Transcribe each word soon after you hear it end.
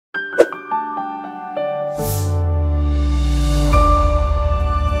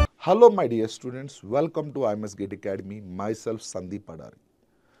Hello my dear students, welcome to IMS Academy, myself Sandeep Adari.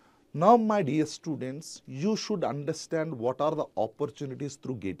 Now my dear students, you should understand what are the opportunities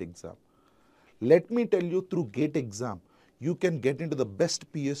through GATE exam. Let me tell you, through GATE exam, you can get into the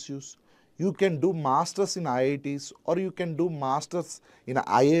best PSUs, you can do masters in IITs, or you can do masters in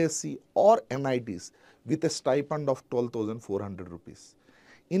IISc or NITs with a stipend of 12,400 rupees.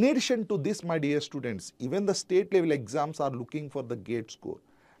 In addition to this, my dear students, even the state level exams are looking for the GATE score.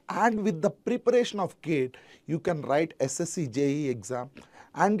 And with the preparation of GATE, you can write SSC JEE exam,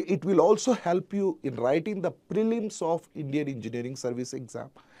 and it will also help you in writing the prelims of Indian Engineering Service exam.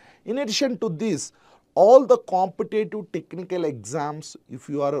 In addition to this, all the competitive technical exams, if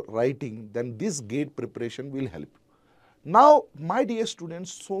you are writing, then this GATE preparation will help you. Now, my dear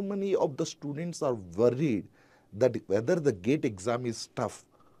students, so many of the students are worried that whether the GATE exam is tough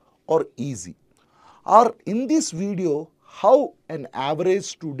or easy. Or in this video, how an average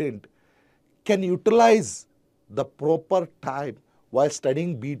student can utilize the proper time while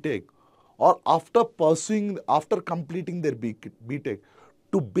studying BTech or after completing their BTech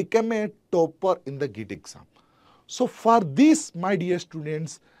to become a topper in the GATE exam. So for this, my dear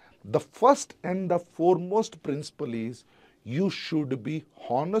students, the first and the foremost principle is you should be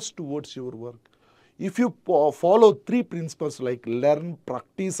honest towards your work. If you follow three principles like learn,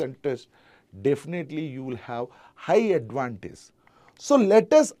 practice and test, definitely you will have high advantage. So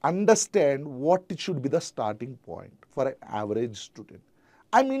let us understand what should be the starting point for an average student.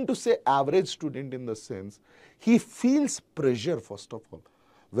 I mean to say average student in the sense, he feels pressure first of all.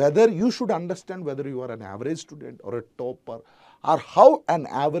 Whether you should understand whether you are an average student or a topper, or how an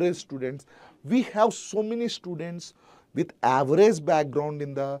average student, we have so many students with average background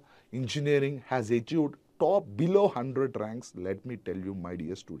in the engineering has achieved top below 100 ranks. Let me tell you, my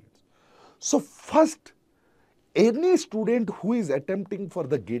dear students. So first, any student who is attempting for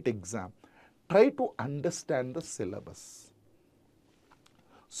the GATE exam, try to understand the syllabus.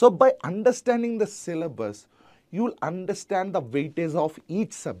 So by understanding the syllabus, you will understand the weightage of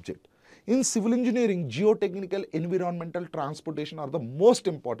each subject. In civil engineering, geotechnical, environmental, transportation are the most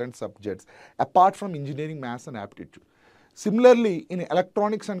important subjects apart from engineering, maths and aptitude. Similarly, in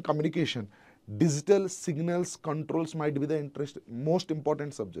electronics and communication, digital signals controls might be the most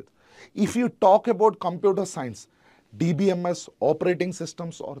important subject. If you talk about computer science, DBMS, operating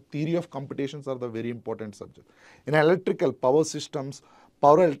systems or theory of computations are the very important subjects. In electrical, power systems,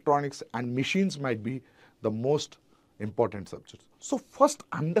 power electronics and machines might be the most important subjects. So first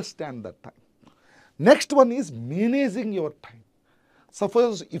understand that time. Next one is managing your time.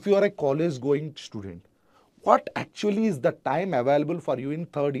 Suppose if you are a college going student, what actually is the time available for you in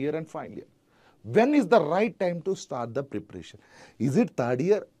third year and final year? When is the right time to start the preparation? Is it third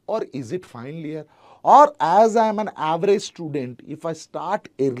year or is it final year? Or as I am an average student, if I start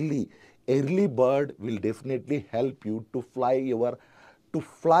early bird will definitely help you to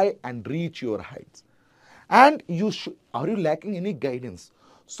fly and reach your heights. And are you lacking any guidance?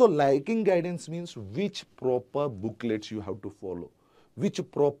 So lacking guidance means which proper booklets you have to follow, which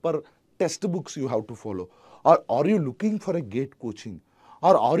proper textbooks you have to follow, or are you looking for a GATE coaching,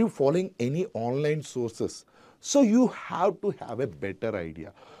 or are you following any online sources? So you have to have a better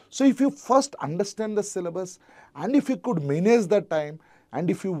idea. So if you first understand the syllabus and if you could manage the time and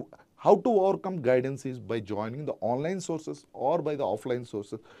if you how to overcome guidance is by joining the online sources or by the offline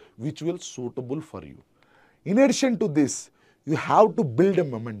sources which will suitable for you. In addition to this, you have to build a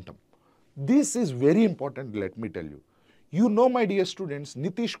momentum. This is very important, let me tell you. You know, my dear students,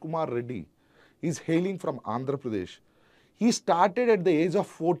 Nitish Kumar Reddy is hailing from Andhra Pradesh. He started at the age of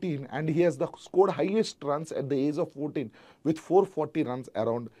 14 and he has scored highest runs at the age of 14 with 440 runs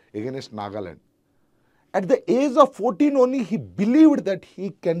around against Nagaland. At the age of 14 only, he believed that he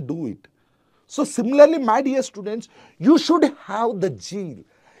can do it. So similarly, my dear students, you should have the zeal.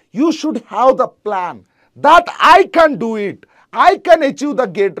 You should have the plan that I can do it. I can achieve the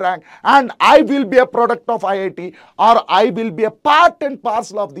GATE rank and I will be a product of IIT or I will be a part and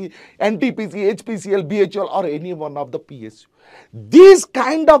parcel of the NTPC, HPCL, BHL or any one of the PSU. This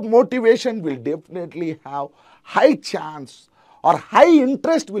kind of motivation will definitely have high chance or high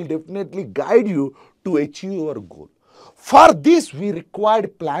interest will definitely guide you to achieve your goal. For this, we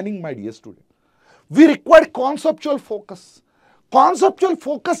required planning, my dear student. We required conceptual focus. Conceptual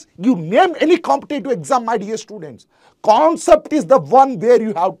focus, you name any competitive exam, my dear students. Concept is the one where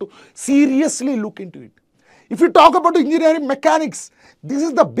you have to seriously look into it. If you talk about engineering mechanics, this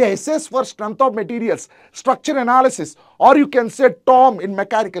is the basis for strength of materials, structure analysis, or you can say TOM in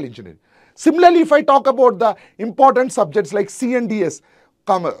mechanical engineering. Similarly, if I talk about the important subjects like C and DS,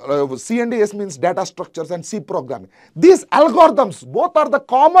 C and S means data structures, and C programming. These algorithms both are the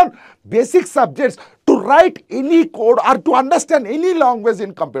common basic subjects to write any code or to understand any language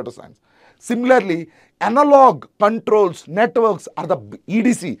in computer science. Similarly, analog controls, networks are the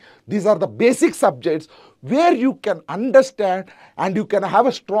EDC. These are the basic subjects where you can understand and you can have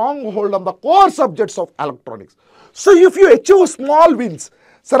a strong hold on the core subjects of electronics. So if you achieve small wins,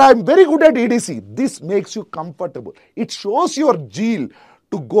 sir, I am very good at EDC, this makes you comfortable. It shows your zeal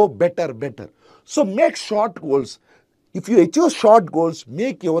to go better. So make short goals. If you achieve short goals,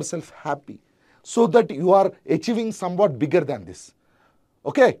 make yourself happy so that you are achieving somewhat bigger than this.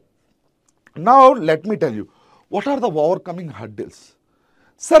 Okay. Now let me tell you, what are the overcoming hurdles?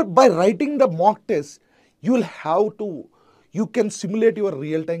 Sir, by writing the mock test, you can simulate your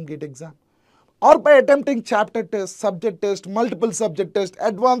real-time gate exam. Or by attempting chapter test, subject test, multiple subject test,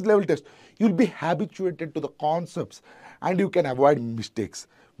 advanced level test, you'll be habituated to the concepts and you can avoid mistakes,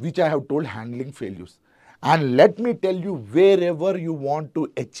 which I have told handling failures. And let me tell you, wherever you want to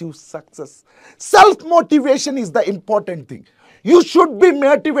achieve success, self-motivation is the important thing. You should be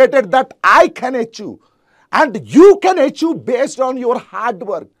motivated that I can achieve. And you can achieve based on your hard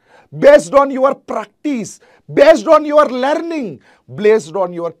work, based on your practice, based on your learning, based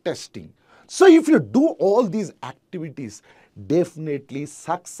on your testing. So if you do all these activities, definitely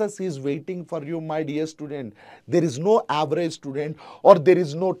success is waiting for you, my dear student. There is no average student or there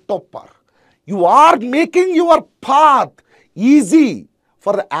is no topper. You are making your path easy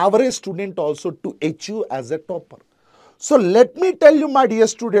for the average student also to achieve as a topper. So let me tell you, my dear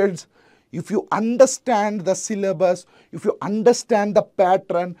students, if you understand the syllabus, if you understand the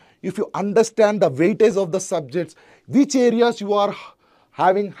pattern, if you understand the weightage of the subjects, which areas you are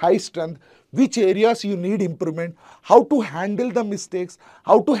having high strength, which areas you need improvement, how to handle the mistakes,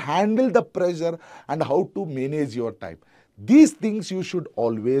 how to handle the pressure, and how to manage your time. These things you should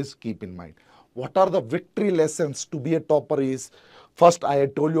always keep in mind. What are the victory lessons to be a topper is, first I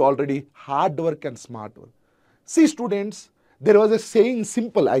had told you already, hard work and smart work. See students, there was a saying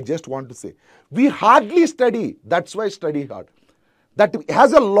simple, I just want to say, we hardly study, that's why study hard. That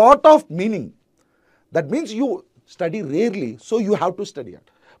has a lot of meaning. That means you study rarely, so you have to study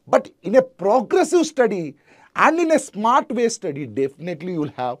hard. But in a progressive study and in a smart way study, definitely you will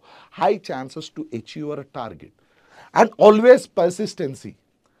have high chances to achieve your target. And always persistency.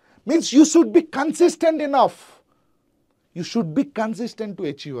 Means you should be consistent enough. You should be consistent to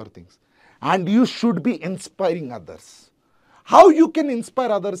achieve your things. And you should be inspiring others. How you can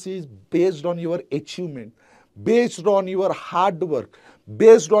inspire others is based on your achievement, based on your hard work,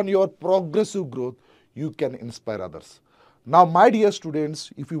 based on your progressive growth, you can inspire others. Now, my dear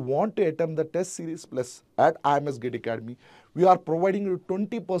students, if you want to attempt the test series plus at IMS Gate Academy, we are providing you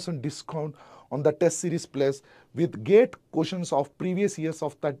 20% discount on the test series plus with gate questions of previous years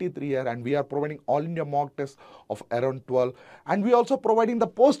of 33 years, and we are providing all India mock tests of around 12, and we also providing the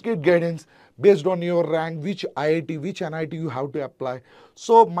post gate guidance based on your rank, which IIT, which NIT you have to apply.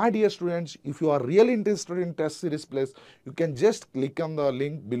 So my dear students, if you are really interested in test series plus, you can just click on the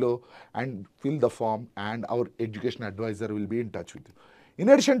link below and fill the form, and our education advisor will be in touch with you. In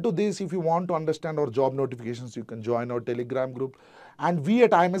addition to this, if you want to understand our job notifications, you can join our Telegram group. And we at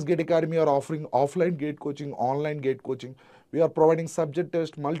IMS Gate Academy are offering offline gate coaching, online gate coaching. We are providing subject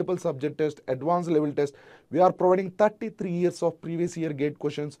test, multiple subject test, advanced level test. We are providing 33 years of previous year gate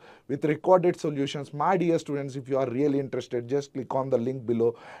questions with recorded solutions. My dear students, if you are really interested, just click on the link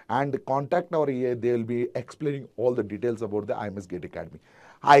below and contact our EA. They will be explaining all the details about the IMS Gate Academy.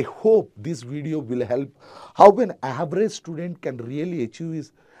 I hope this video will help how an average student can really achieve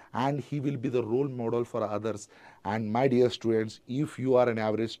his, and he will be the role model for others. And my dear students, if you are an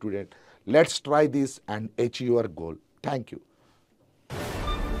average student, let's try this and achieve your goal. Thank you.